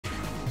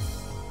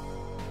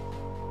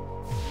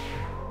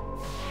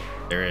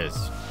There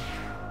is.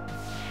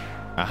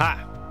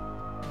 Aha!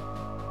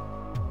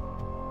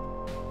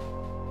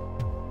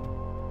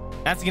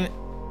 That's gonna...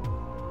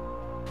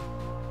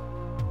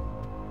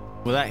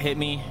 Will that hit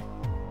me?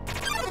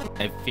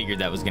 I figured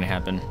that was gonna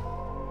happen.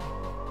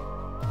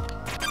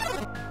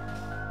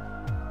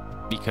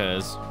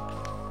 Because...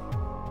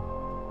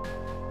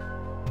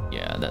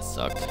 Yeah, that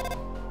sucked.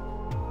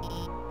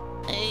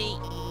 Hey,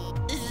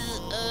 this is,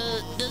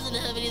 doesn't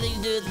have anything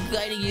to do with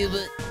guiding you,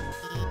 but...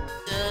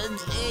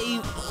 hey,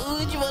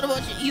 would you want to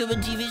watch a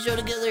human TV show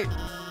together?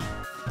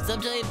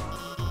 Sometime?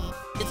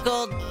 It's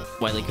called...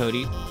 Wiley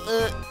Cody?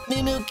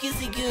 Moo Moo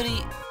Kissy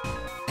Cootie.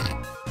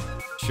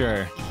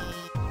 Sure.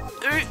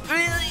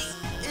 Really?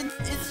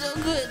 It's so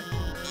good.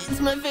 It's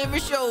my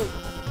favorite show.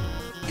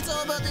 It's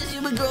all about this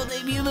human girl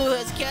named Moo who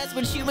has cats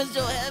which humans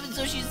don't have, and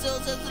so she's so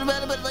sensitive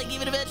about it, but like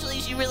even eventually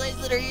she realizes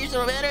that her ears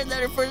don't matter and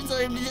that her friends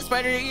are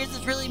despite her ears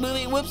it's really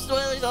moving. Whoops,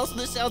 spoilers. Also,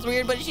 this sounds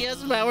weird, but she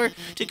has the power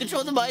to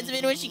control the minds of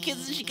anyone she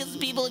kisses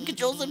people and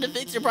controls them to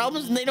fix their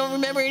problems, and they don't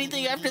remember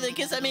anything after they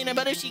kiss. I mean, I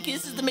bet if she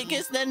kisses them and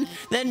kiss,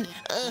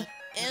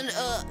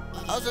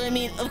 also, I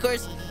mean, of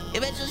course,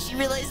 eventually she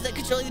realizes that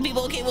controlling the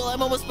people, okay, well,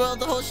 I'm almost spoiled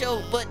the whole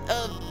show, but,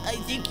 I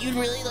think you'd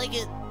really like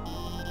it.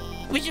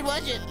 We should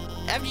watch it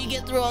after you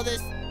get through all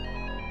this.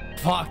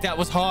 Fuck, that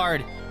was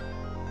hard.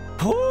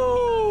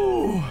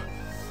 Whoo!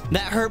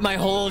 That hurt my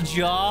whole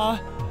jaw,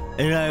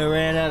 and I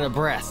ran out of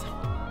breath.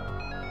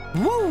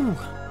 Woo!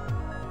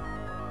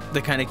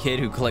 The kind of kid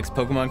who collects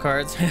Pokemon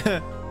cards.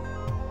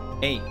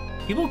 Hey,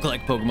 people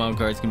collect Pokemon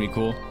cards can be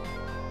cool.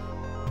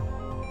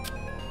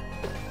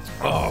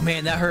 Oh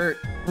man, that hurt.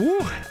 Woo!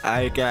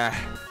 I got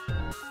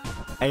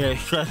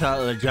stress out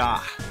of the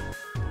jaw.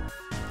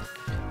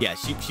 Yeah,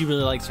 she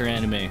really likes her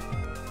anime.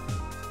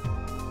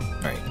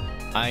 All right,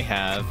 I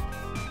have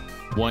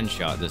one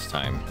shot this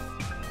time.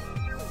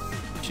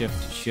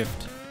 Shift,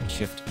 shift,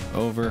 shift,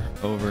 over,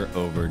 over,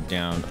 over,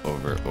 down,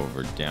 over,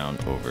 over, down,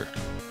 over,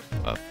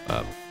 up,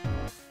 up.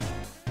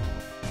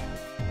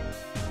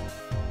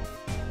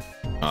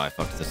 Oh, I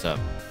fucked this up.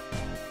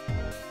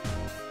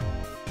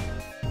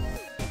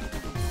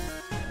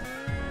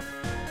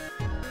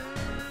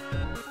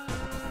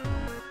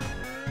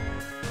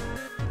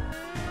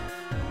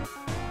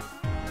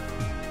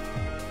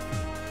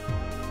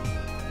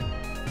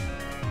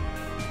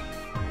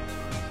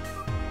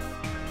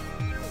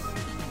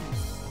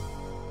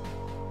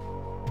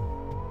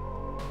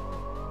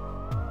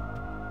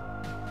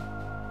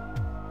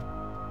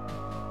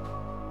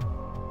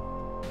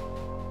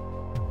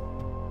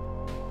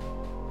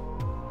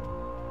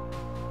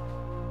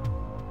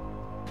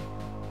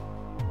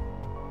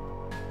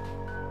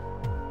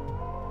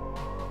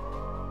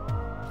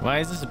 Why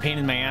is this a pain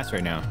in my ass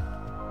right now?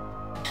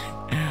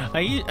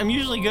 I'm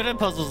usually good at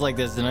puzzles like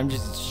this, and I'm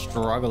just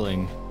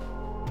struggling.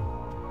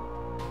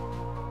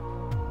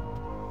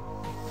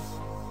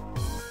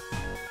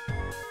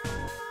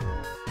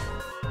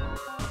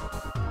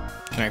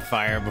 Can I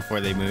fire before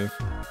they move?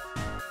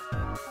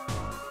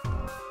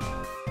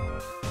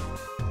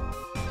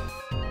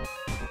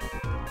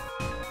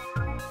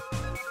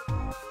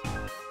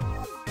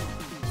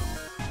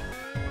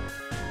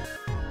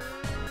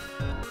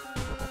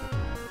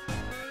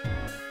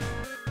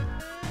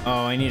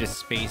 Oh, I need a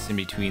space in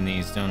between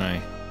these, don't I?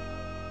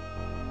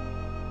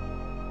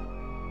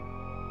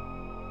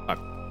 Fuck.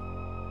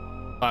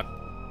 Fuck.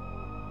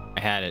 I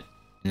had it,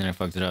 and then I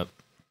fucked it up.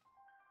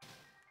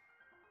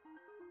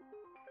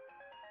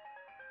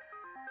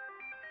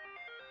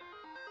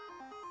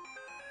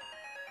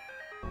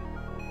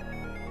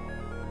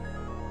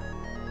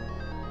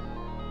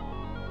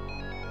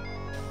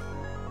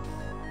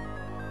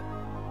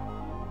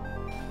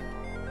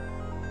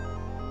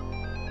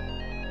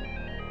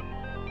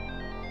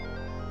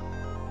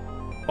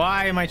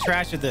 Why am I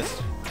trash at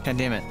this? God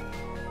damn it.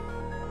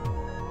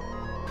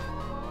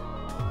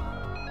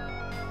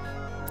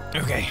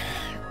 Okay.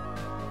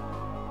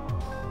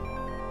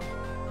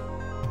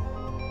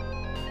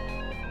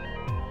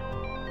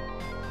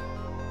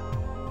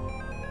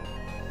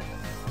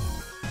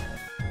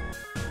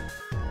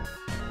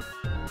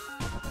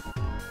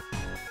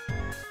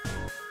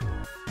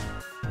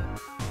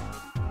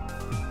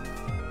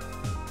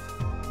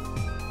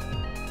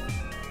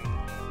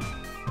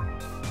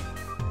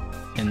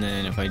 And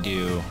then if I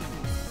do...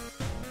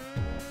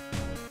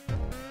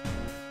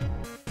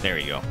 There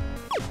we go.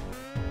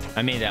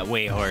 I made that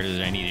way harder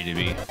than I needed to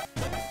be.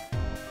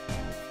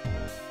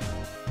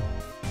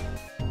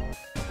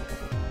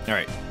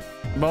 Alright.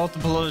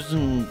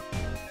 Multiplication...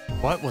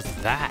 What was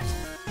that?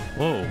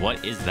 Whoa,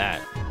 what is that?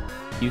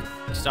 You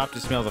stop to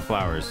smell the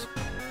flowers.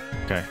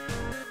 Okay.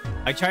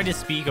 I tried to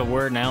speak a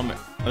word now.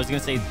 I was gonna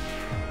say...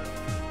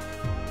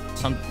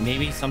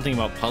 maybe something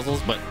about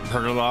puzzles, but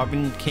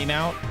Perlobbin came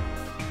out.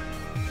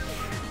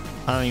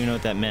 I don't even know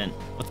what that meant.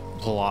 What's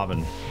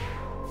Perlobbin?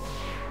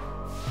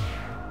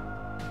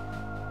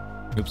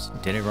 Oops,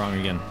 did it wrong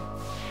again.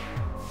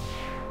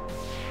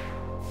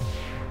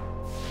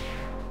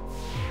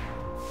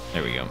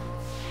 There we go.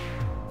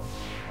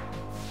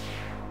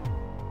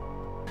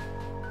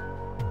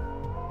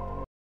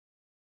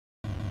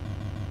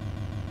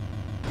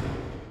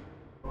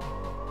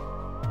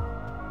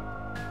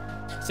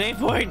 Save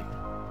point.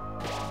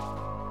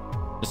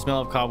 The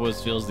smell of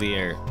cobwebs fills the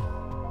air.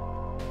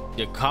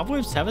 Do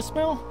cobwebs have a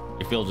smell?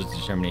 You're filled with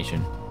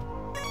determination.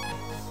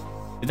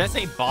 Did that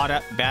say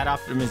bad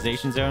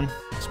optimization zone?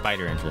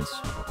 Spider entrance.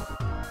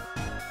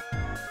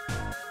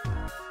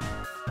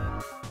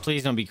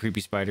 Please don't be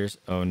creepy spiders.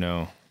 Oh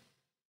no.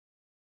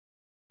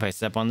 If I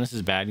step on this,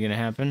 is bad gonna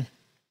happen?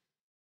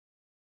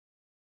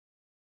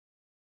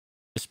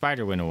 The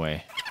spider went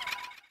away.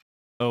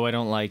 Oh, I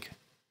don't like.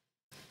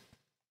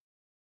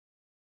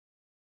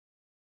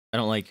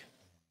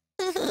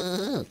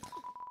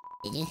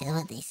 Did you hear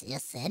what they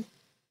just said?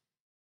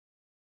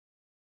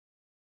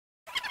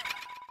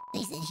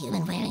 They said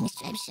human wearing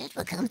striped shirt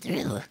will come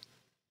through.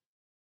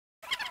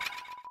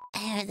 I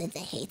heard that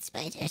they hate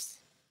spiders.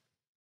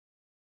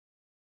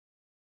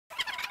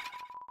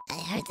 I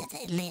heard that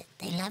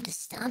they love to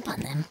stomp on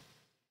them.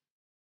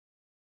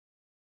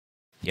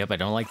 Yep, I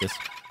don't like this.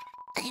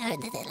 I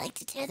heard that they like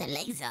to tear their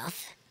legs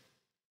off.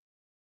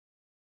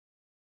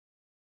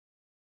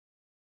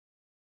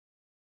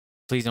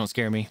 Please don't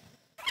scare me.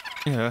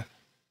 Yeah.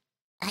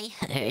 I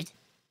heard.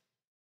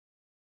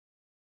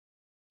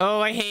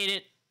 Oh, I hate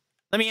it.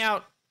 Let me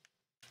out.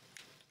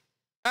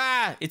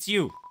 Ah, it's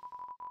you.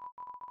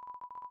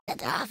 That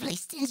they're awfully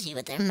stingy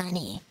with their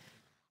money.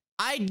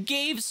 I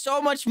gave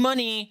so much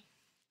money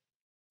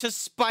to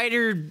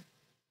spider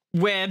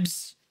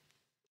webs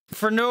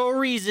for no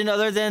reason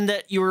other than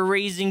that you were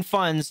raising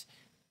funds.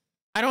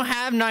 I don't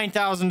have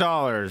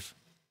 $9,000.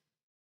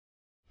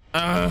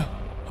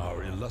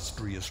 Our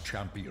illustrious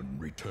champion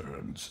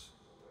returns.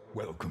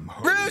 Welcome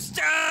home.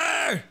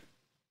 Brewster!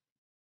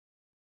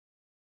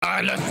 Our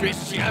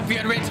illustrious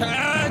champion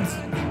returns!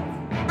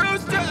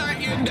 Brewster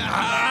in the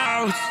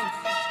house!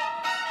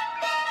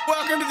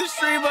 Welcome to the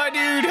stream, my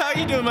dude. How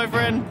you doing, my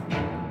friend?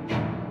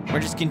 We're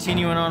just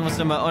continuing on with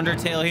some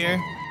Undertale here.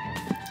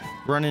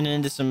 Running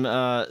into some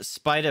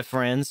spider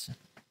friends.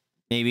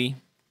 Maybe.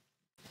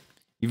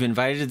 You've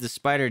invited to the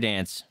spider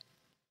dance.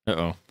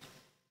 Uh-oh.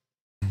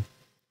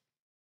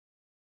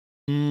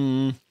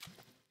 I'm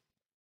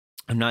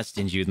not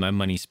stingy with my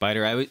money,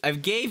 Spider.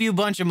 I've gave you a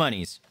bunch of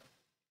monies.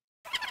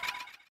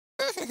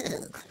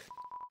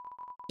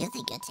 You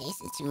think your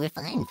taste is too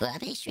refined for our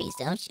pastries,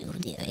 don't you,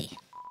 dearie?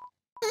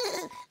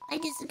 I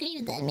disagree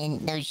with that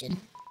notion.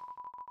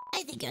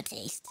 I think your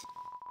taste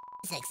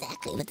is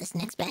exactly what this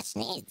next batch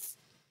needs.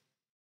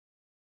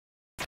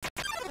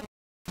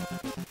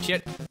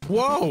 Shit.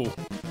 Whoa!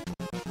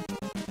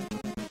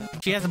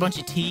 She has a bunch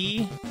of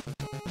tea,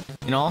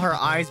 and all her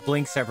eyes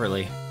blink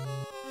separately.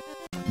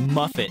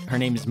 Muffet. Her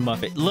name is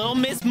Muffet. Little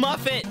Miss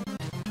Muffet!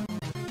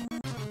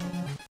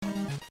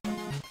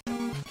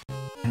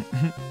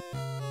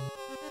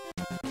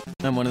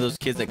 I'm one of those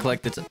kids that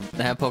collect that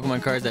have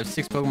Pokemon cards. I have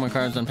 6 Pokemon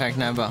cards unpacked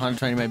and I have about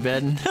 120 in my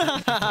bed.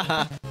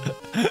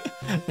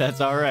 That's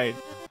alright.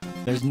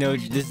 This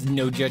is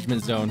no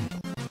judgment zone.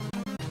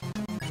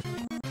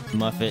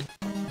 Muffet.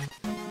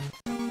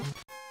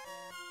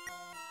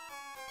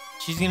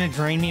 She's gonna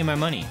drain me of my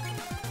money.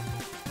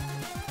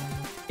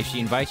 If she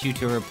invites you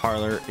to her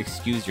parlor,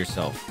 excuse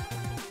yourself.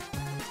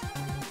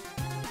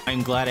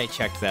 I'm glad I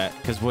checked that,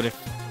 because what if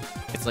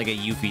it's like a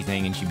Yuffie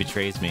thing and she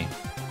betrays me?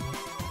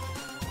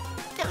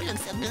 Don't look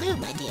so blue,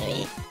 my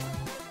dearie.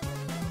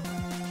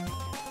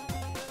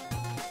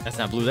 That's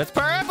not blue, that's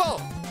purple!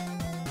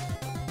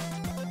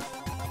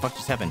 What the fuck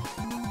just happened?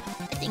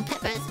 I think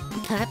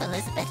purple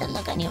is a better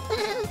look on you.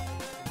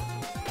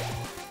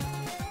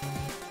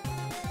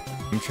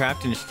 I'm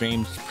trapped in a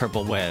strange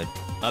purple web.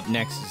 Up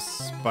next is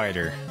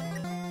Spider.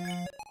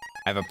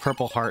 I have a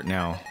purple heart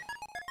now.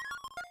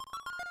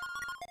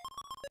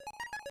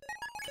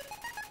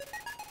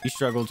 You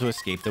struggle to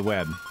escape the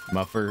web.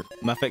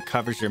 Muffet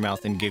covers your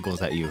mouth and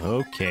giggles at you.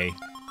 Okay.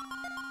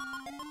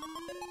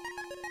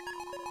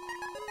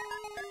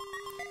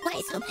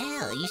 Why so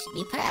pale? You should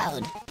be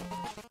proud.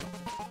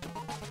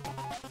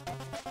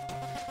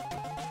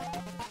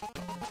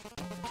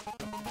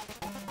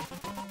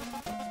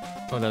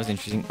 Oh, that was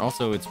interesting.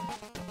 Also, it's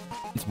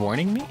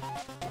warning me?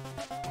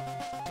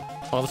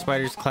 All the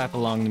spiders clap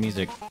along the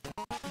music.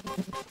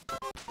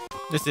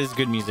 This is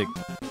good music.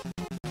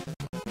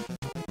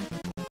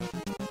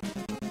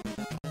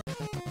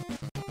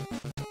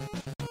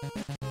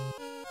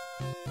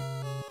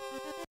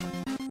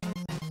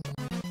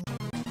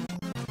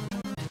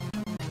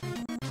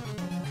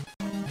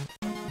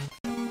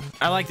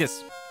 I like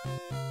this.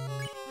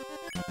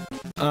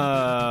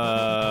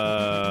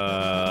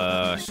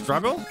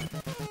 Struggle?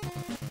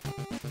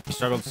 You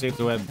struggle to save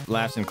the web,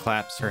 laughs and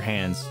claps her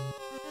hands.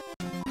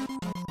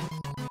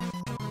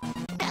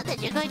 Proud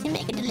that you're going to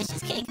make a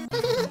delicious cake.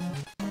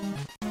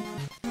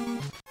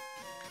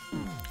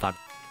 Fuck.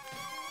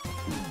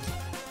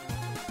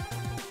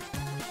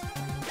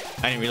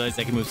 I didn't realize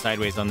I could move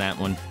sideways on that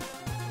one.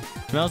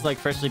 Smells like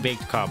freshly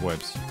baked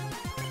cobwebs.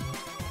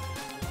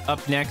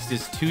 Up next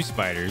is 2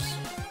 spiders.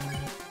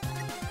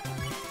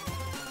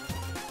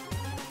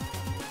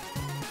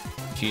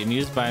 She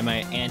amused by my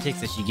antics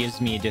that she gives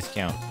me a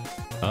discount.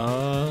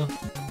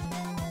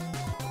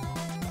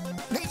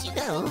 Let you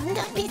go.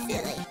 Don't be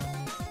silly.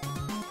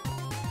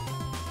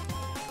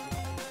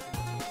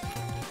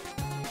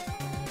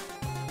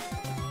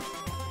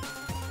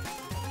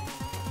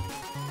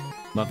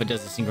 Muffet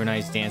does a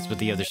synchronized dance with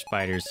the other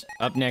spiders.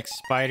 Up next,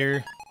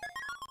 spider.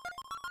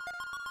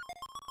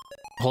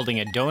 Holding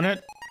a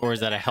donut? Or is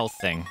that a health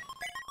thing?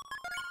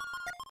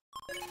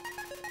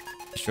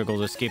 Struggle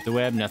to escape the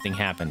web, nothing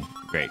happened.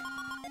 Great.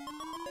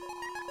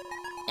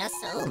 A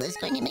soul is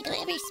going to make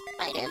every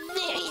spider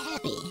very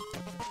happy.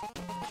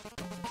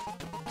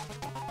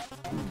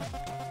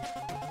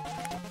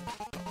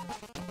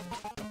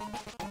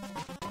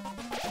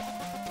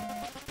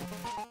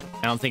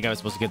 I don't think I was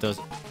supposed to get those.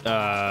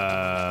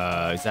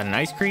 Is that an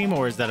ice cream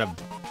or is that a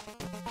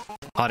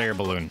hot air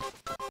balloon?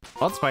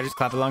 All the spiders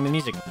clap along the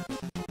music.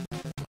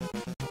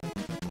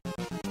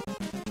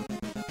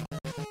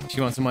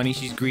 She wants some money,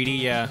 she's greedy,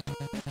 yeah.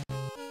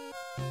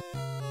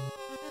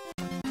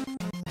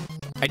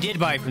 I did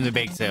buy it from the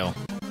bake sale.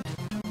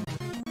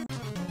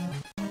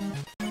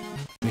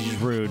 Which is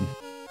rude.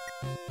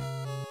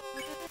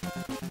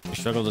 I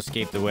struggled to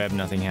escape the web,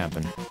 nothing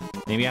happened.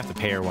 Maybe I have to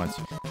pay her once.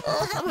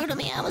 Oh, how rude of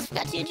me. I almost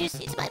forgot to introduce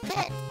you to my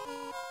pet.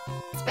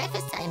 It's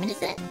breakfast time,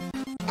 isn't it?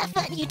 Have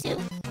fun, you two.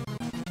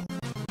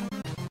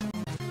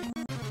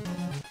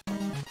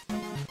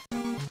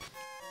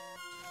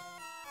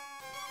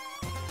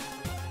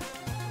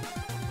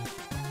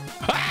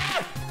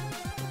 Ah!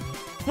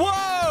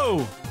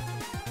 Whoa!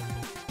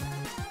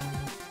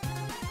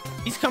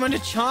 He's coming to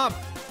chomp.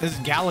 This is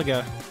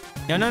Galaga.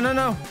 No, no, no,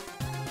 no.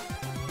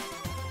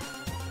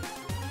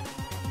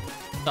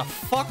 The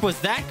fuck was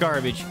that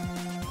garbage?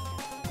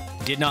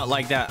 Did not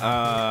like that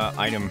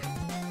item.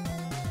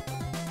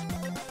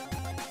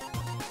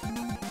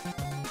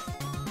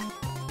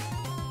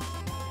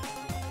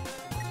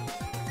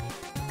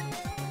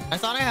 I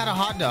thought I had a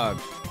hot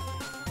dog.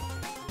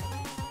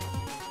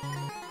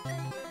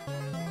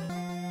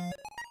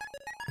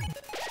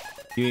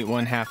 You ate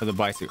one half of the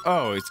bicycle.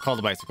 Oh, it's called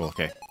a bicycle.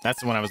 Okay. That's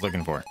the one I was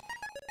looking for.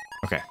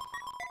 Okay.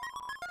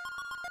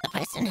 The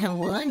person who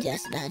warned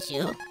us about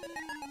you.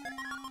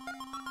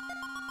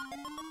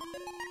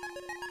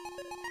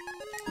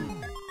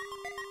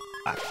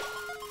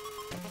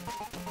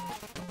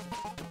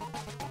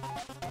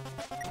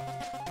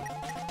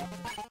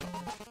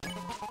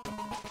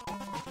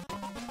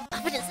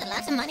 Muffet is a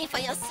lot of money for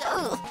your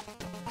soul.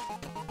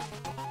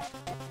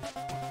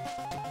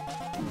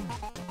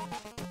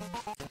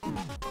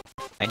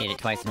 I did it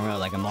twice in a row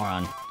like a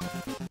moron.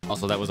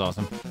 Also, that was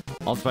awesome.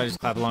 All spiders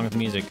clap along with the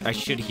music. I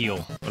should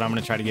heal, but I'm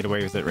gonna try to get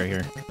away with it right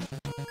here.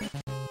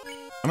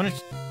 I'm gonna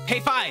pay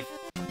 5.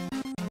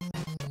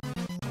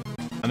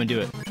 I'm gonna do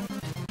it.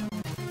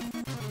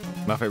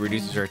 Muffet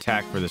reduces her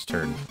attack for this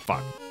turn.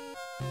 Fuck.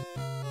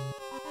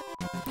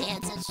 They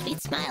had such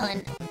sweet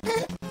smiling.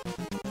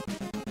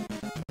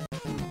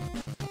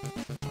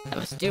 That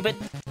was stupid.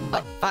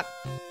 What? Fuck.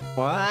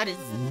 What is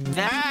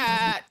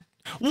that?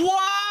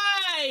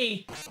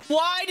 Why?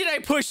 Why did I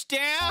push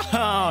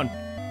down?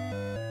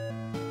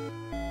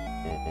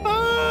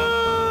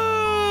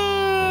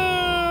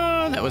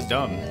 That was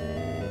dumb.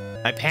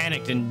 I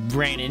panicked and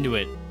ran into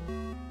it.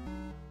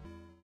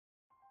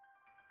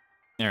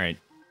 All right.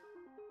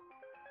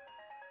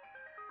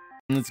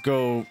 Let's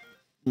go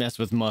mess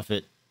with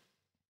Muffet.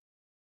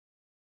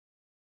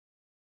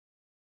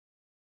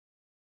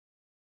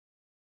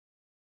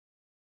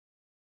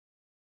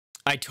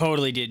 I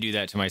totally did do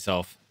that to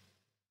myself.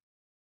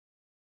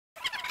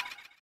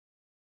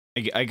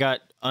 I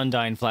got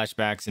Undyne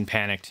flashbacks and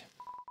panicked.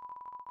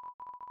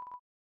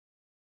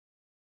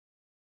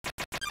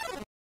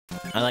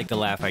 I like the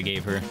laugh I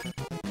gave her.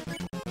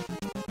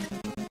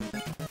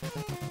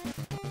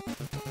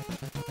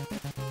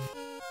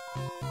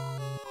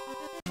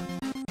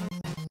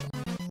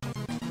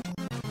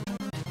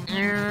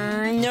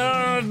 No,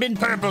 I've been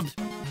purpled.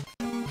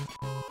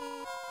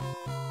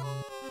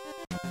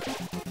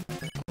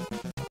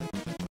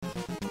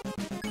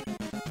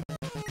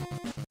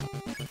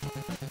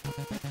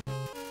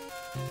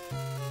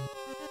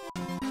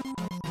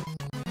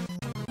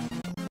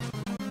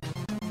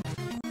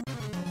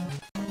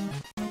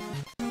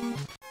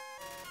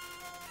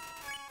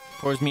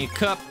 Pours me a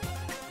cup.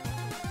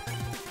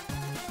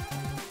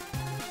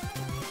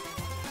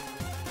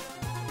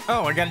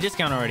 Oh, I got a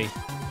discount already.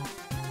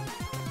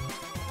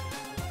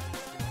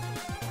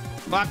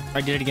 Fuck,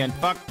 I did it again.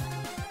 Fuck.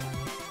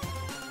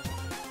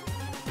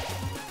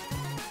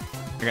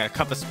 I got a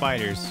cup of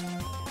spiders.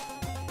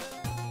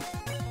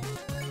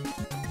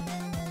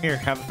 Here,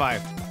 have a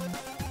 5.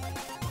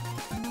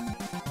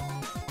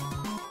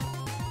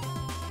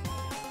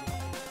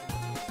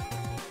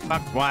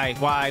 Fuck,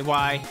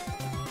 why?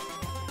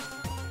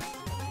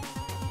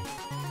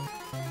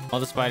 All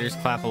the spiders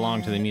clap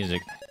along to the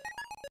music.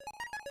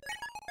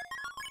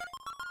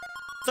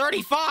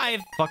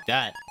 35? Fuck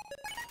that.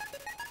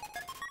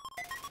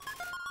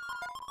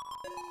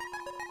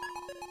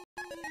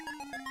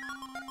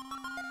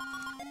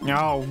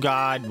 Oh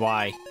god,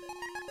 why?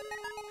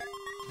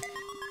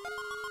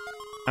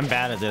 I'm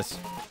bad at this.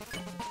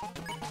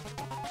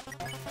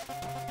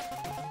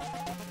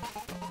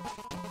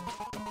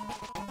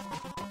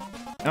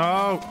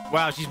 Oh,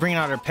 wow, she's bringing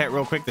out her pet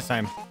real quick this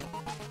time.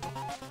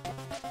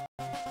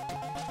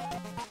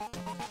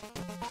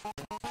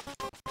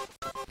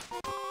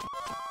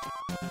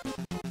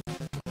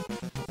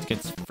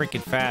 Gets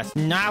freaking fast.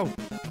 No!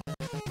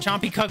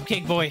 Chompy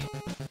cupcake boy.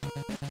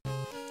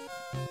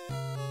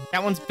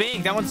 That one's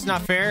big. That one's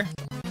not fair.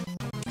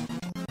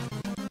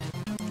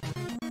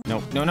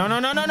 No, no, no,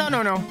 no, no, no, no,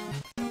 no, no.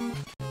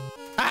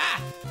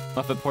 Ah!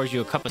 Muffet pours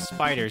you a cup of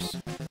spiders.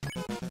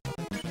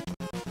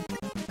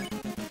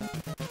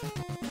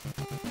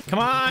 Come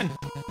on!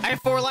 I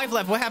have 4 life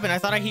left. What happened? I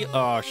thought I healed.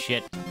 Oh,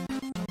 shit.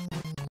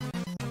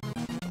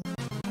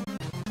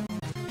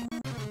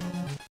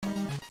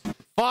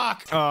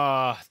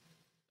 Fuck!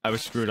 I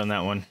was screwed on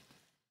that one.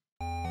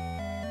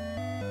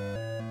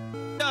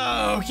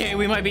 Okay,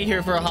 we might be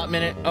here for a hot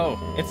minute. Oh,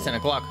 it's 10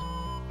 o'clock.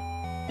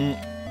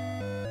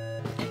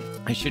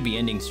 I should be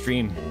ending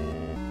stream.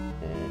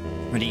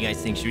 What do you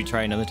guys think? Should we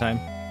try another time?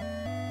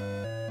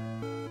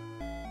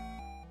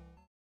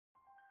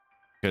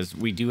 Because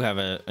we do have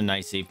a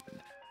nice save.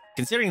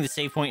 Considering the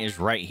save point is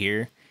right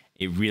here,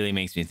 it really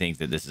makes me think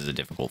that this is a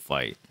difficult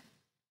fight.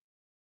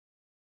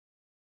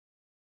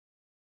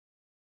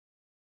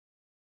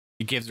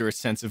 It gives her a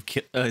sense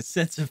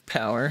of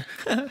power.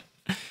 Well,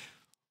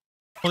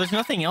 there's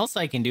nothing else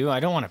I can do.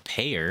 I don't want to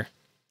pay her.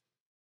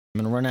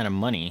 I'm gonna run out of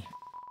money.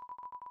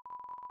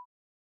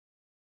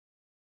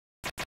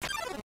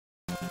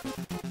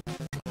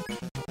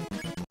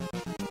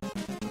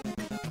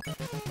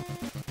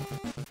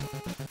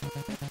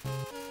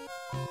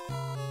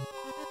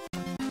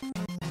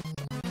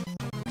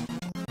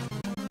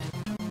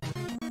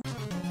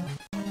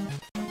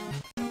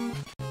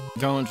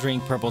 Don't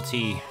drink purple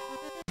tea.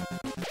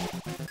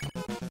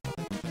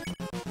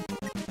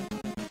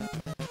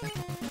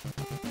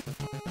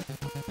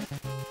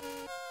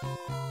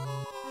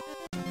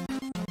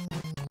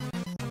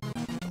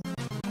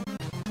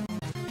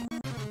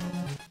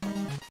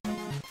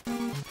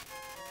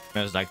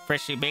 Smells like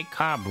freshly baked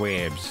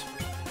cobwebs.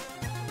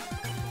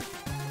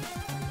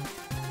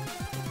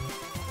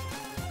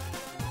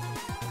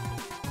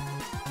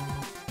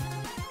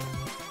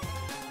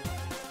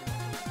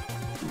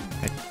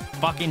 I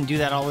fucking do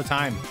that all the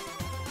time.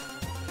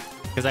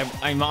 Because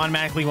I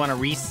automatically want to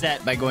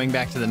reset by going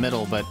back to the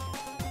middle, but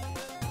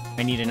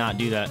I need to not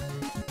do that.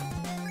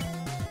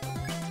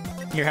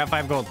 Here, have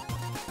 5 gold.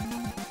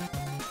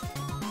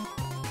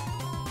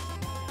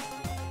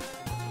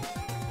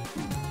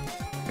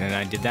 And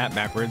I did that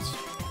backwards.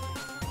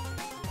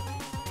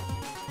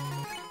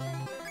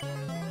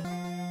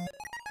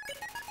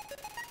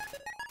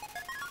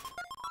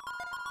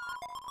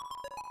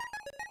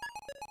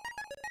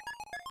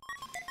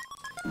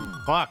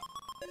 Fuck.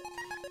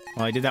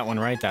 Well, I did that one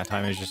right that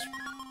time. It was just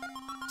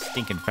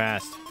stinking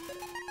fast.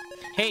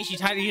 Hey, she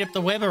tidied up the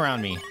web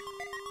around me.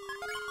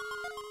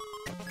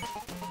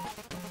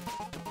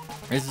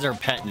 This is our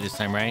pet this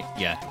time, right?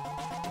 Yeah.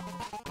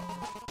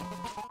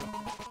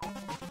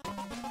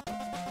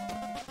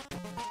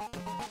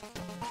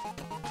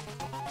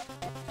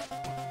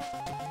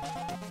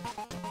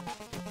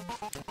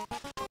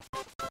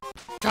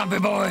 Zombie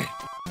boy!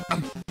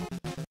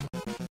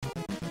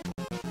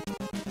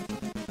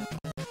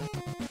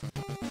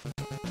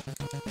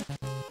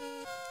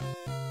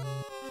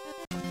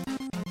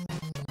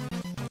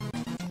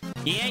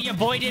 Yeah, your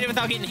boy did it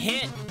without getting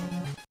hit.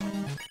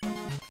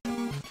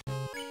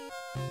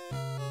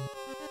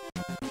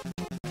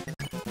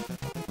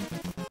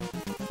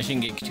 I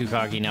shouldn't get too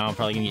cocky now. I'm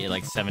probably gonna get it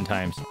like 7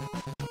 times.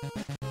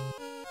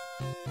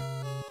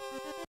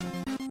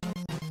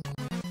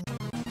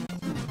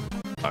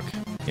 Fuck.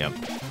 Yep.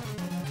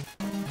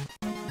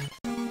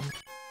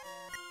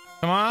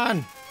 Come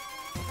on!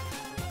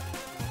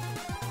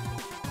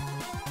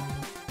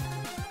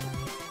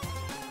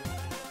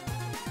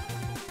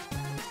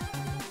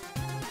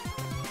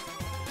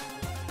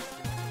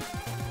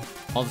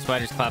 All the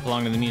spiders clap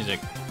along to the music.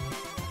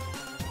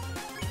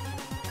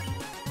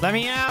 Let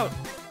me out!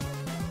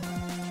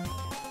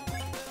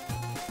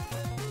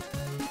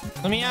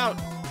 Let me out!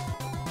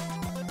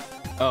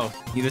 Oh,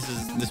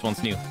 this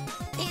one's new.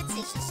 It's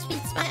just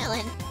sweet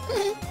smiling.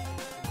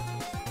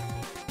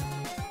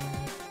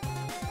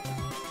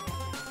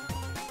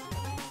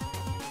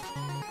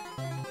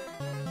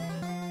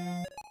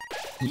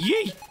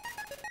 Yee!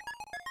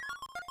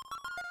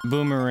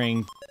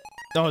 Boomerang.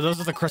 Oh,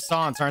 those are the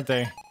croissants, aren't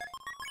they?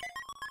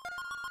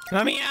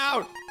 Let me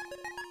out!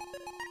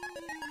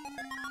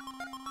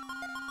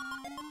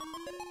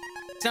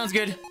 Sounds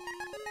good.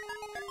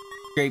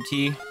 Grape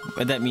tea.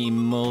 Would that mean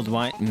mulled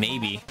wine?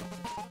 Maybe.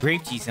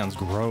 Grape tea sounds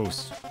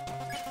gross.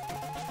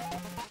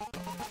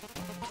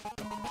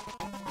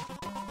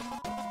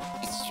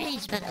 It's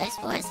strange, but I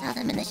swore I saw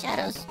them in the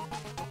shadows,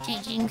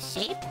 changing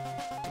shape.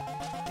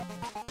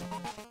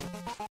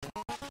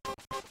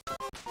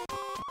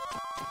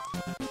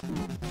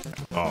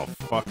 Oh,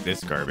 fuck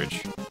this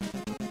garbage.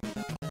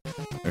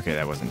 Okay,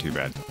 that wasn't too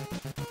bad.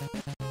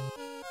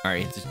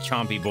 Alright, it's a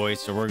chompy boy,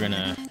 so we're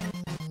gonna...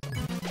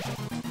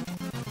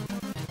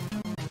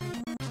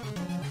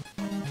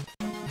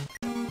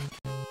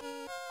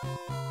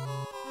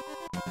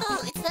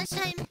 Oh, it's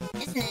lunchtime,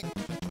 isn't it?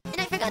 And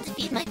I forgot to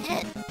feed my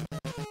pet.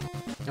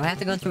 Do I have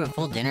to go through a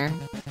full dinner?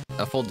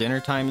 A full dinner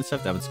time and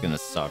stuff? That was gonna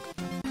suck.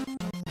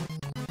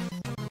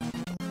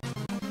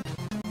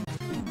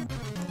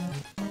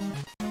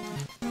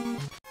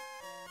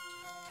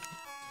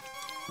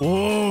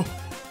 Whoa!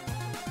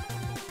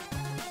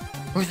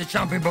 Who's the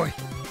chompy boy?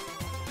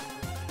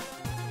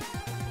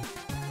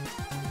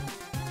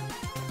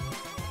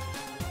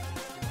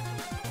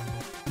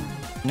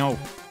 No.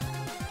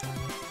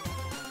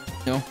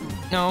 No.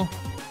 No.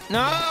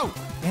 No!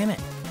 Damn it.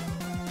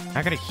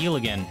 I gotta heal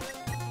again.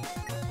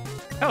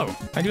 Oh,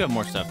 I do have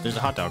more stuff. There's a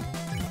hot dog.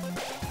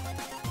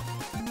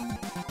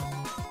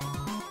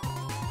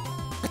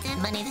 With that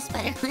money, the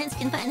spider clans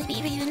can finally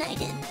be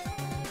reunited.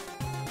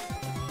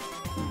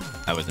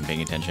 I wasn't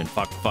paying attention.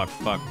 Fuck, fuck,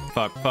 fuck,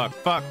 fuck, fuck,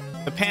 fuck.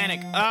 The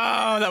panic.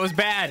 Oh, that was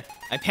bad.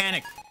 I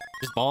panicked.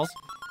 Just balls.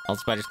 All the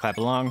spiders clap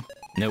along.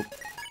 Nope.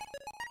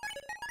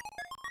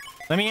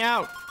 Let me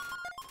out.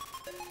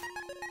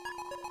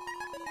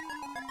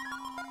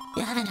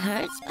 You haven't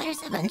heard?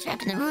 Spiders have been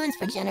trapped in the ruins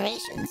for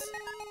generations.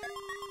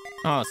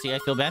 Oh, see, I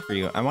feel bad for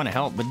you. I want to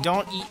help, but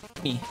don't eat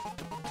me.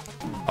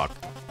 Fuck.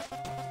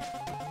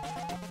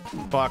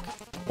 Fuck.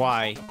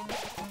 Why?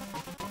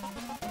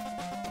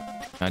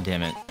 God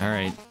damn it. All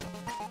right.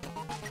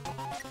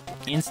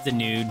 Insta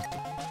nude.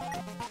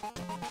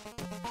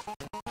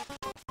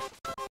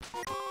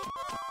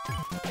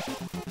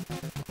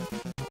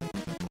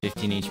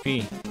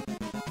 HP.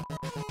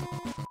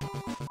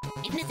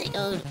 Even if they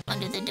go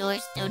under the door,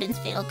 Snowden's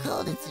fatal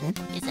cold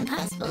is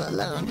impossible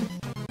alone.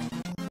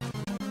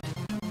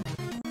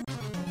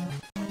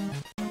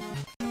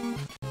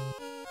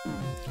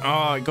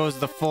 Oh, it goes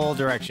the full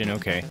direction.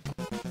 Okay.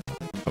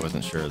 I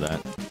wasn't sure of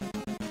that.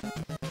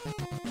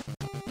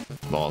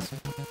 Balls.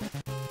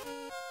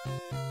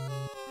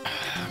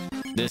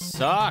 This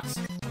sucks.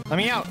 Let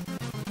me out.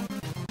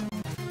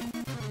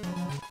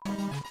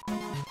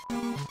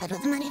 But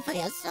with the money for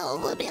your soul,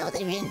 we'll be able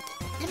to rent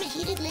them a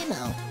heated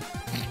limo.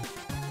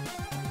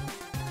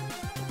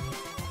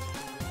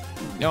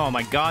 Oh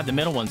my god, the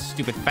middle one's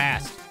stupid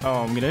fast.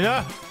 Oh, I'm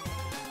gonna...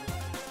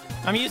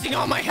 I'm using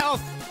all my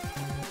health.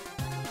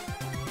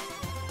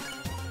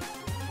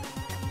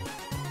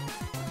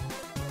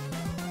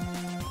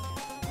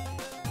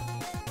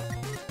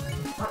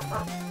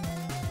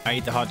 I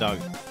ate the hot dog.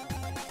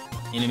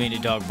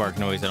 Animated dog bark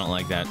noise. I don't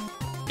like that.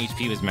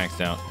 HP was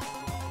maxed out.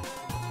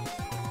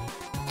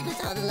 And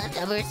with all the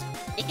leftovers,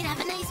 we can have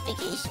a nice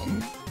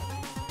vacation.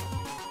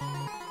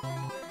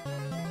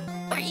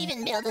 Or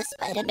even build a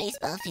spider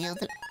baseball field.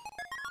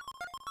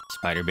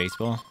 Spider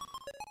baseball?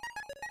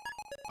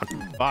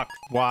 Fuck.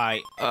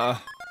 Why? Oh,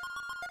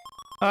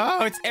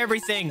 it's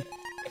everything.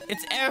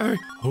 It's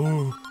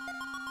Oh.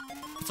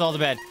 It's all the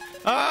bad.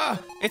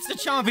 It's the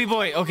chompy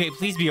boy. Okay,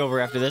 please be over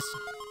after this.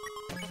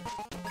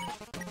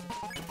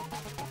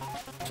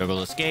 Struggle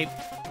to escape.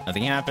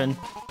 Nothing happened.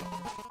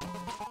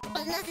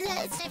 Well, nothing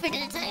that's different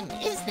at a time,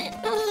 isn't it?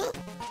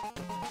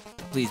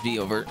 Please be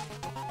over.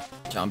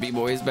 Chompy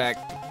boy is back.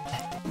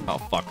 Oh,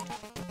 fuck.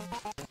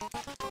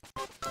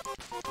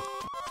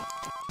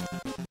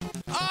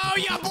 Oh,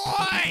 yeah,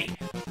 boy!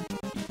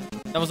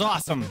 That was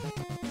awesome.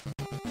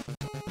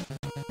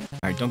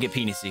 Alright, don't get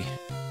penisy.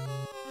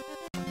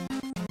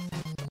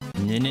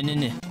 No, no, no,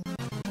 no.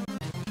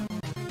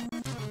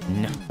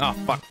 No. Oh,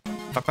 fuck.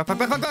 Fuck, fuck, fuck,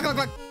 fuck, fuck, fuck,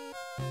 fuck.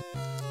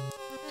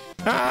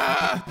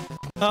 Ah!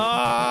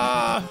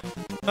 Ah!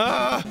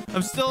 Ah!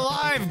 I'm still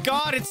alive!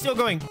 God, it's still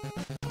going.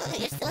 Oh,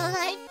 you're still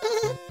alive?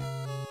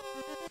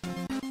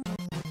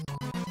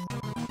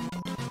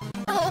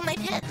 Oh, my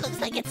pet looks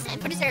like it's time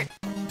for dessert.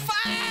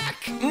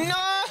 Fuck!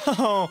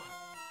 No!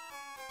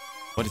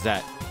 What is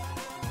that?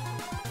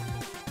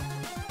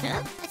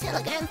 Huh? A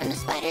telegram from the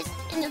spiders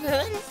in the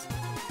ruins?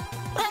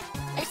 What?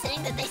 They're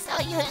saying that they saw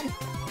you and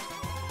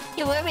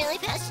you were really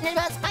passionate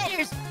about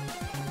spiders.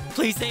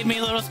 Please save me,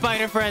 little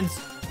spider friends.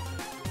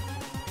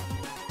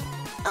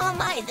 Oh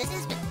my, this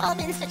has all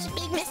been such a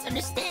big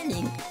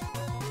misunderstanding.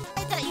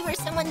 I thought you were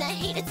someone that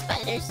hated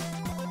spiders.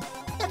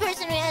 The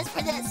person who asked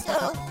for that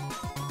soul,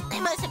 they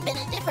must have been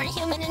a different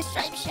human in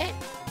striped shirt.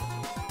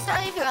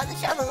 Sorry for all the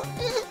trouble.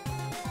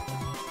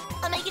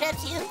 I'll make it up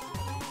to you.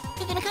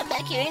 You can come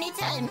back here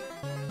anytime.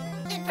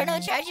 And for no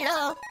charge at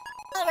all,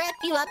 I'll wrap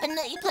you up and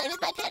let you play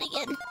with my pet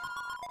again.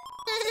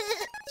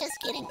 Just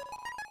kidding.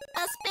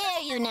 I'll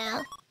spare you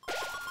now.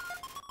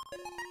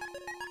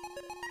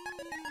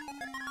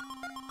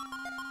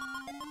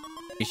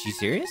 Is she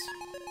serious?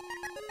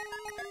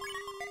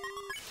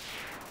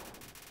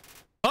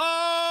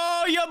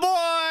 Oh, ya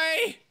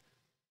boy!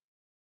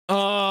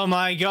 Oh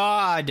my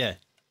god.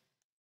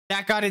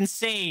 That got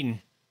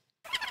insane.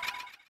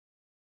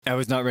 I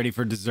was not ready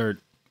for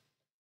dessert.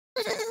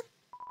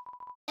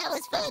 That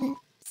was fun.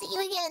 See you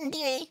again,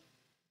 dearie.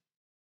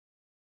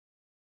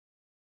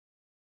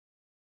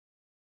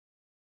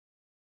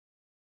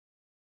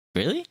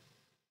 Really?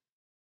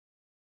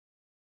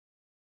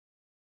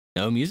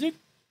 No music?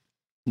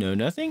 No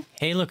nothing?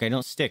 Hey, look, I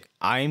don't stick.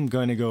 I'm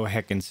gonna go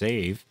heck and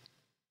save.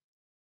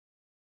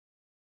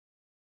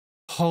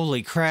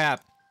 Holy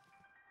crap.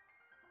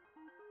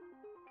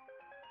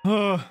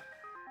 Oh.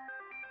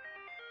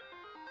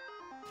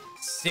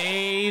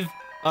 Save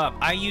up.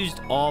 I used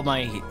all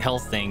my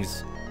health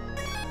things.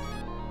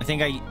 I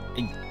think I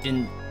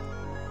didn't...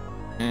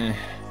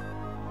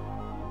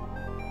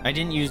 I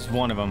didn't use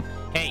one of them.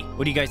 Hey,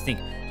 what do you guys think?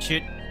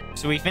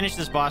 So we finish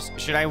this boss.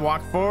 Should I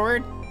walk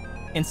forward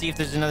and see if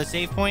there's another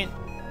save point?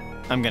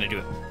 I'm gonna do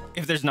it.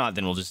 If there's not,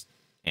 then we'll just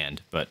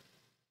end. But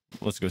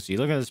let's go see.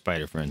 Look at the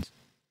spider, friends.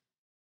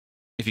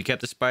 If you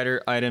kept the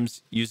spider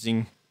items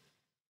using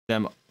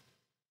them...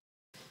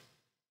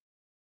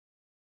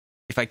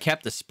 If I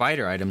kept the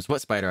spider items,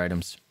 what spider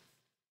items?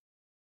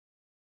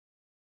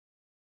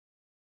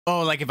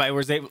 Oh, like if I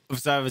was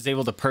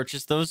able to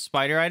purchase those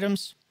spider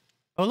items?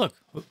 Oh, look.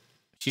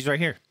 She's right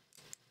here.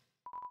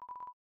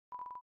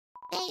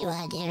 There you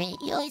are, dearie.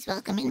 You're always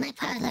welcome in my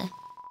parlor.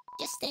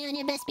 Just stay on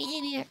your best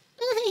behavior.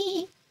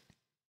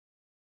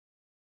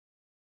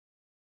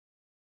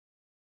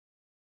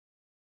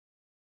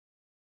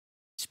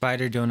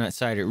 Spider donut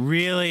cider.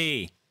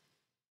 Really?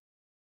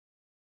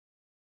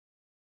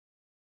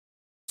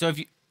 So if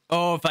you...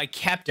 Oh, if I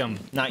kept them,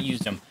 not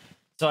used them.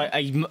 So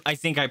I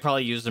think I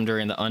probably used them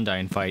during the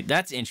Undyne fight.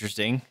 That's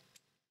interesting.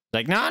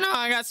 Like, no,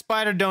 I got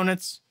spider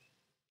donuts.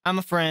 I'm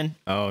a friend.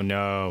 Oh,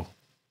 no.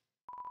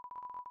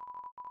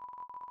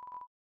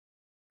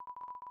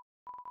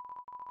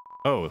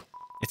 Oh,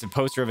 it's a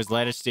poster of his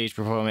latest stage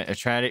performance, a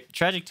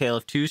tragic tale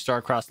of two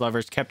star-crossed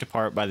lovers kept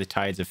apart by the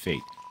tides of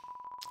fate.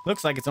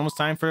 Looks like it's almost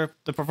time for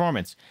the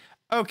performance.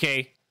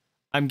 Okay,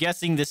 I'm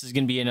guessing this is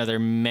going to be another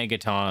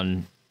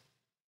Megaton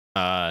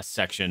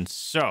section.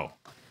 So,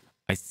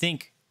 I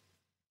think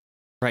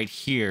right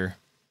here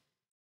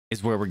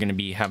is where we're going to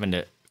be having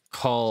to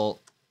call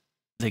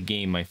the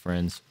game, my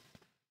friends.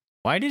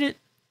 Why did it...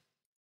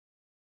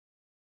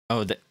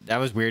 Oh, that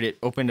was weird. It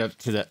opened up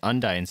to the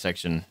Undyne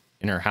section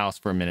in her house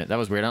for a minute. That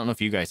was weird. I don't know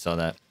if you guys saw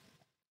that,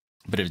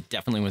 but it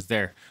definitely was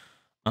there.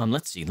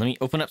 Let's see. Let me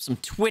open up some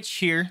Twitch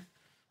here.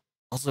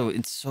 Also,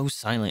 it's so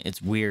silent.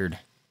 It's weird. I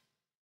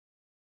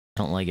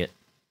don't like it.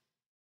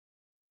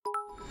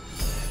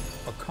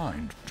 A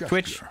kind gesture.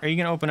 Twitch, are you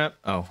going to open up?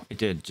 Oh, it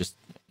did. Just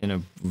in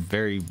a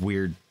very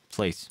weird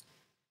place.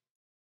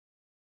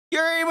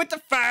 You're in with the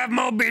 5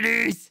 more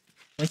biddies.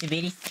 What's the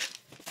biddy?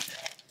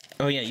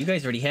 Oh, yeah. You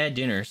guys already had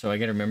dinner, so I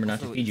got to remember not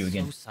to feed you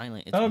again. So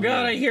silent. It's Oh, weird.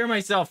 God, I hear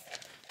myself.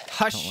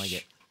 Hush. I don't like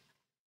it.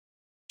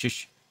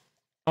 Shush.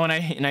 Oh,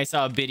 and I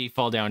saw a biddy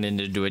fall down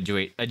into a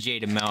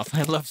jade mouth.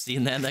 I love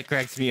seeing that. That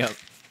cracks me up.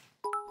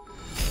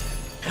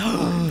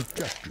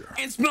 Gesture.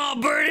 And small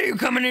birdie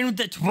coming in with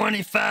the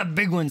 25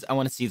 big ones. I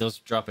want to see those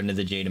drop into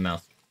the jade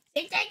mouth.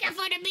 They take it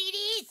for the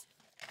beaties.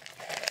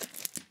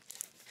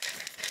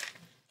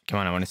 Come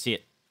on, I want to see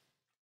it.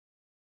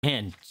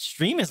 Man,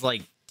 stream is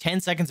like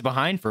 10 seconds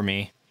behind for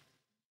me.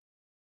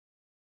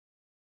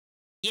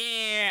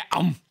 Yeah.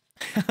 I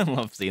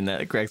love seeing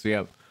that. It cracks me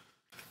up.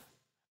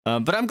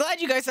 But I'm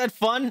glad you guys had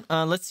fun.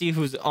 Let's see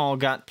who's all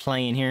got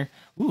playing here.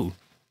 Ooh,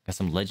 got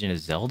some Legend of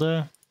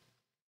Zelda.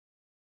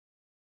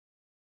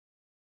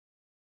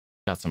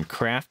 Got some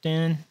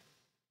crafting.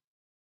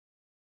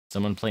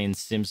 Someone playing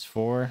Sims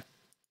 4.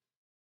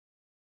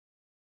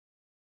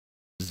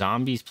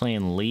 Zombies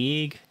playing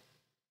League.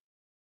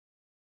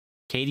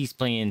 Katie's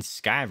playing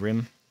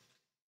Skyrim.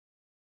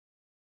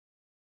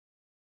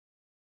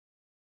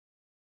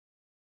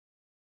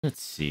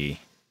 Let's see.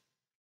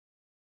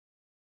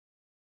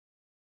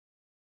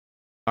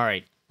 All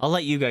right, I'll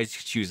let you guys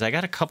choose. I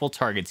got a couple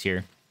targets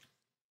here.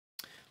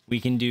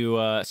 We can do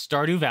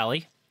Stardew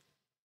Valley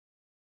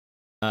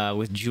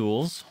with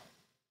Jules.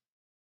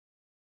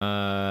 We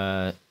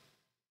can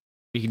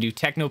do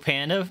Techno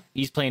Panda.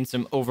 He's playing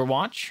some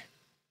Overwatch.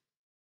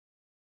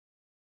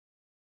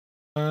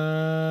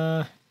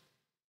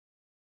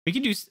 We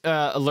can do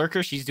a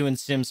Lurker. She's doing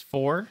Sims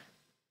 4.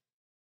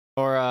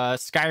 Or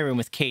Skyrim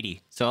with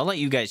Katie. So I'll let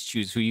you guys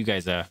choose who you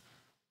guys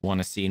want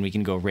to see, and we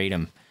can go raid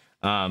them.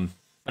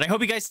 But I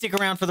hope you guys stick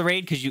around for the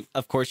raid, because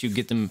of course you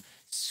get them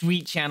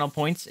sweet channel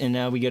points,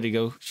 and we got to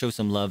go show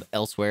some love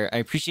elsewhere. I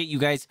appreciate you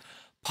guys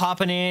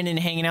popping in and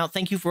hanging out.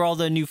 Thank you for all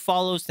the new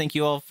follows. Thank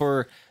you all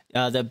for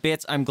the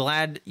bits. I'm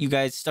glad you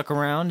guys stuck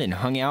around and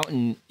hung out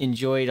and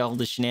enjoyed all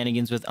the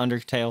shenanigans with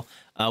Undertale.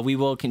 We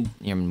will I'm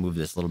gonna move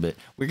this a little bit.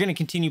 We're gonna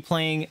continue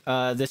playing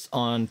this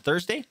on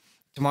Thursday.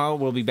 Tomorrow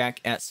we'll be back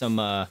at some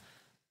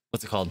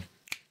what's it called?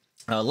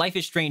 Life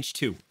is Strange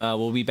 2.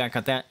 We'll be back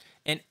at that.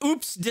 And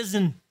oops,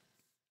 doesn't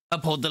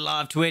uphold the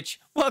law of Twitch.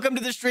 Welcome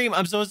to the stream.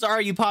 I'm so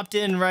sorry you popped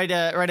in right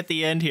at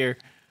the end here.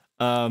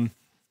 But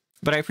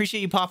I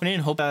appreciate you popping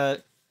in. Hope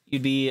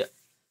you'd be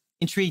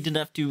intrigued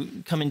enough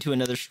to come into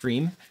another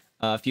stream.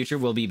 Future,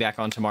 we'll be back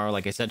on tomorrow,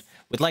 like I said,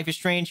 with Life is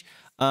Strange.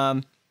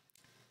 But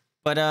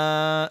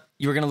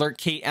you were gonna alert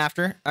Kate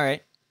after. All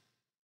right.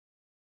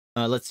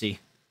 Let's see.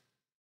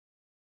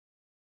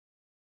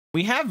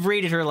 We have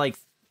rated her like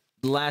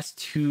the last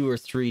 2 or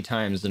 3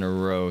 times in a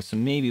row, so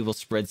maybe we'll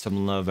spread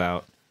some love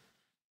out.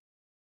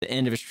 The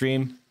end of a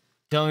stream.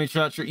 Tell me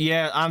about your...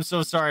 Yeah, I'm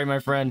so sorry, my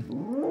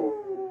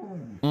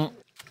friend.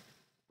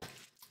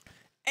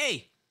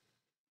 Hey!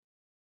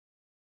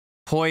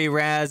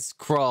 Poyraz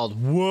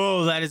Crawled.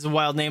 Whoa, that is a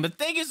wild name. But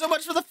thank you so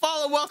much for the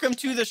follow. Welcome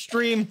to the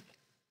stream.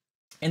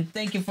 And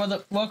thank you for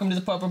the... Welcome to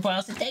the Purple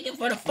Palace. And thank you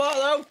for the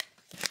follow.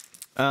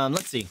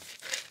 Let's see.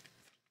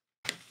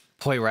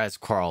 Poyraz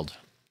Crawled.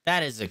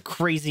 That is a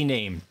crazy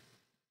name.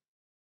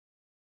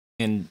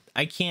 And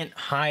I can't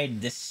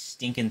hide this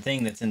stinking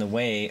thing that's in the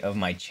way of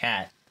my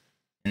chat.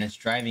 And it's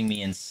driving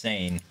me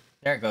insane.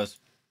 There it goes.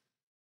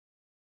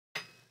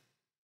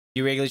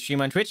 You regularly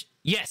stream on Twitch?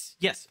 Yes,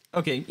 yes.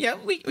 Okay, yeah,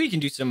 we can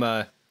do some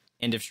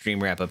end of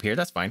stream wrap up here.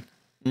 That's fine.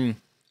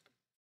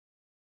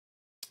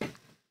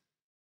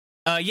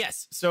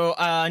 Yes. So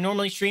I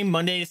normally stream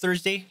Monday to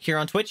Thursday here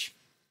on Twitch.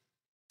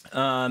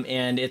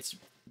 And it's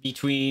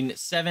between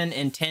 7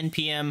 and 10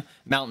 p.m.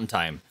 Mountain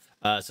Time.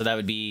 So that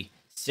would be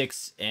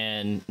 6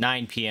 and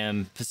 9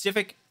 p.m.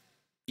 Pacific.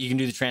 You can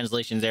do the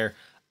translations there.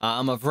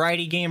 I'm a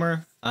variety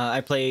gamer.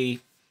 I play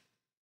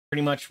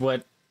pretty much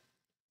what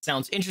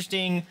sounds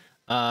interesting.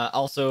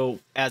 Also,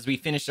 as we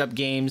finish up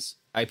games,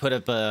 I put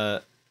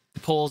up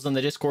polls on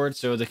the Discord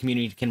so the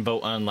community can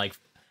vote on like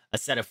a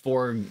set of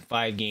 4 or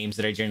 5 games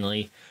that I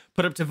generally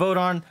put up to vote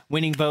on.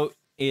 Winning vote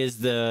is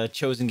the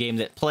chosen game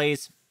that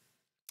plays.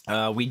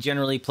 We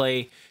generally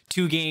play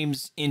 2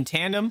 games in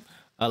tandem.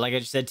 Like I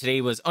just said,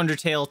 today was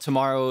Undertale.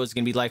 Tomorrow is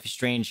going to be Life is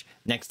Strange.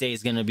 Next day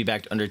is going to be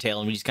back to Undertale.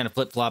 And we just kind of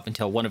flip-flop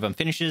until one of them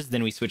finishes.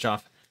 Then we switch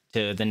off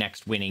to the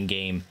next winning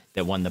game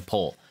that won the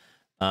poll.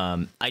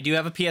 I do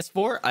have a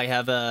PS4. I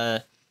have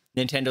a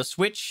Nintendo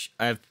Switch.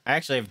 I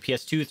actually have a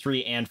PS2,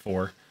 3, and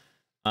 4.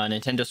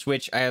 Nintendo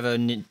Switch. I have a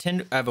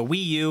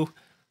Wii U,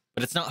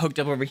 but it's not hooked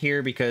up over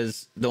here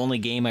because the only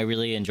game I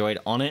really enjoyed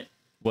on it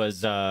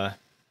was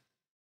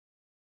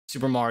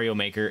Super Mario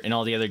Maker, and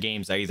all the other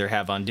games I either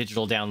have on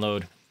digital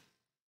download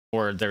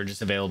or they're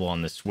just available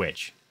on the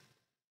Switch.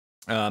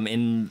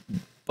 In a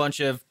bunch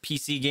of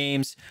PC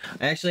games,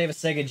 I actually have a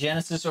Sega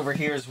Genesis over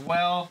here as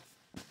well.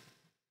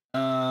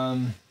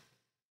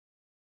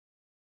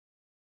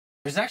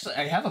 There's actually,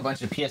 I have a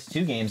bunch of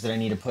PS2 games that I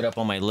need to put up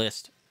on my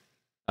list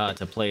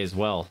to play as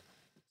well.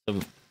 So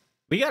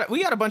we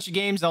got a bunch of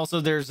games.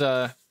 Also, there's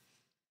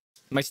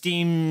my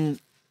Steam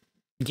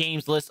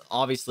games list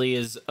obviously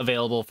is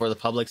available for the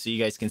public, so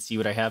you guys can see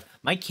what I have.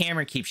 My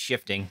camera keeps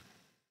shifting,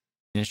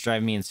 and it's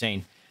driving me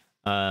insane.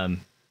 But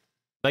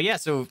yeah,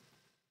 so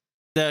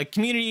the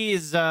community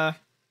is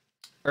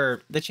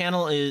or the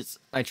channel is,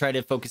 I try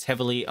to focus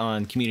heavily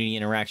on community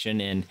interaction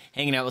and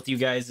hanging out with you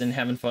guys and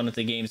having fun with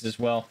the games as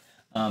well.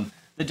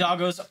 The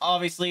doggos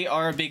obviously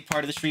are a big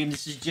part of the stream.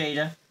 This is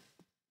Jada.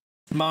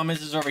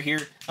 Mamas is over here.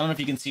 I don't know if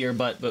you can see her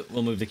butt, but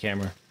we'll move the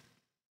camera.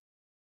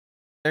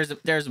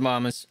 There's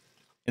Mamas,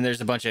 and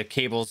there's a bunch of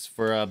cables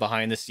for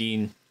behind the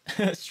scene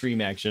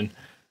stream action.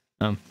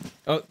 Did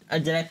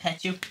I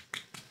pet you?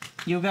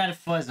 You got a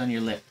fuzz on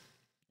your lip.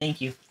 Thank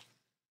you.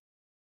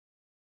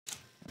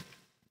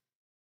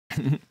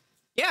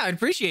 Yeah, I'd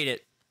appreciate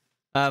it.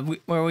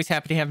 We're always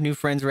happy to have new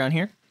friends around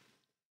here.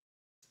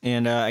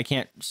 And I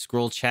can't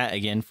scroll chat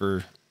again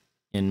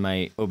in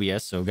my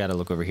OBS, so gotta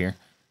look over here.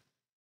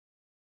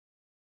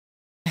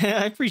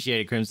 I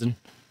appreciate it, Crimson.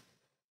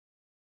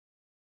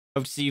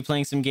 Hope to see you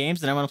playing some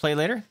games that I want to play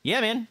later.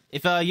 Yeah, man.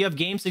 If you have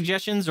game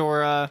suggestions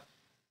or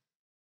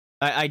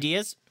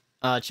ideas,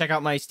 check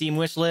out my Steam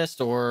wish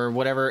list or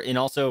whatever. And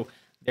also,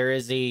 there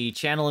is a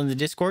channel in the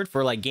Discord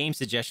for like game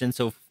suggestions,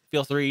 so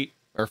feel free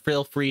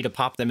to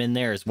pop them in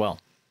there as well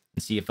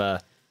and see if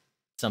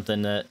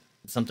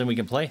something we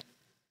can play.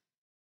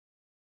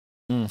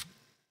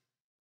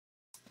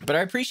 But I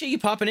appreciate you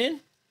popping in.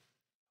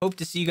 Hope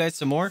to see you guys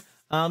some more.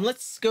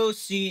 Let's go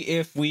see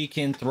if we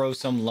can throw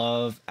some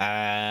love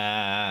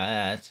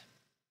at...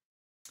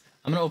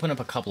 I'm gonna open up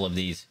a couple of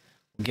these.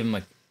 We'll give them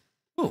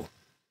a... Ooh.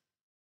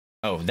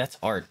 Oh, that's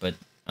art, but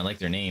I like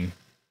their name.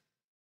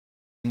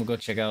 We'll go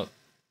check out...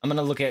 I'm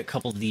gonna look at a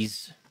couple of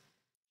these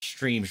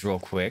streams real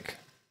quick.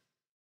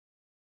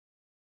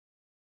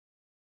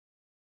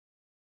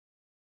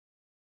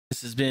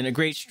 This has been a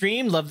great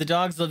stream. Love the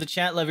dogs, love the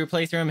chat, love your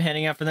playthrough. I'm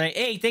heading out for the night.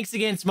 Hey, thanks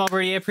again, Small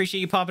Birdie. I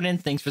appreciate you popping in.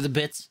 Thanks for the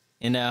bits.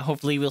 And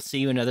hopefully we'll see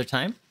you another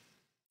time.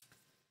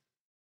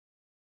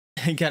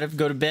 Gotta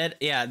go to bed.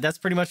 Yeah, that's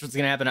pretty much what's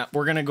gonna happen.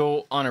 We're gonna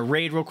go on a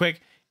raid real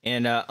quick.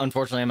 And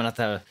unfortunately, I'm gonna have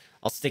to...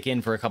 I'll stick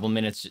in for a couple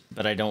minutes,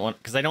 but I don't want...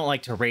 Because I don't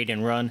like to raid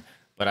and run,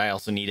 but I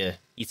also need to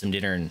eat some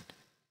dinner and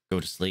go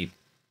to sleep.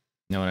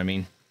 You know what I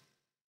mean?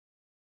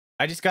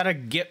 I just got a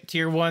get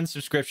tier 1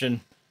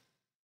 subscription.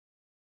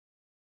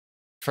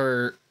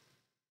 For...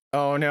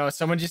 Oh no,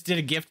 someone just did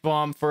a gift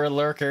bomb for a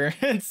lurker.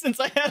 And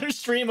since I had her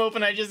stream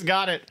open, I just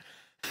got it.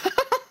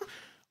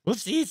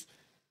 Whoopsies.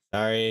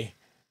 Sorry.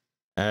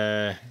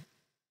 Okay.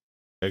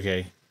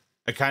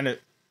 I kind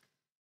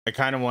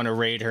of want to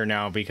raid her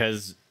now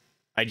because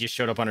I just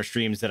showed up on her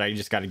streams that I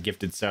just got a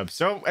gifted sub.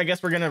 So I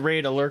guess we're gonna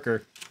raid a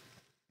lurker.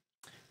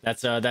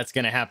 That's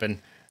gonna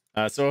happen.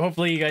 So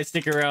hopefully you guys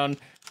stick around.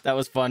 That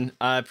was fun.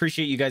 I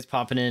appreciate you guys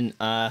popping in.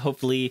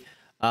 Hopefully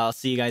I'll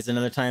see you guys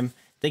another time.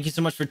 Thank you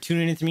so much for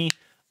tuning in to me.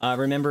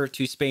 Remember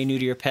to spay new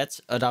to your pets,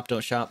 adopt,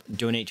 don't shop,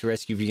 donate to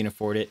rescue if you can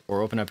afford it,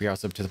 or open up your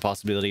house up to the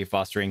possibility of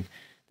fostering.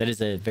 That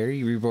is a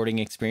very rewarding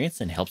experience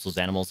and helps those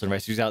animals and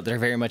rescues out that are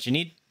very much in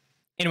need.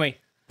 Anyway,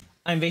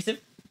 I'm Vaesive.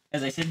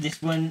 As I said,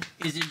 this one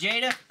is a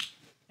Jada,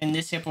 and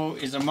this hippo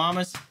is a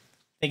Mamas.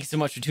 Thank you so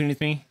much for tuning with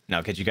me, and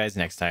I'll catch you guys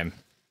next time.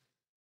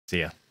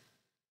 See ya.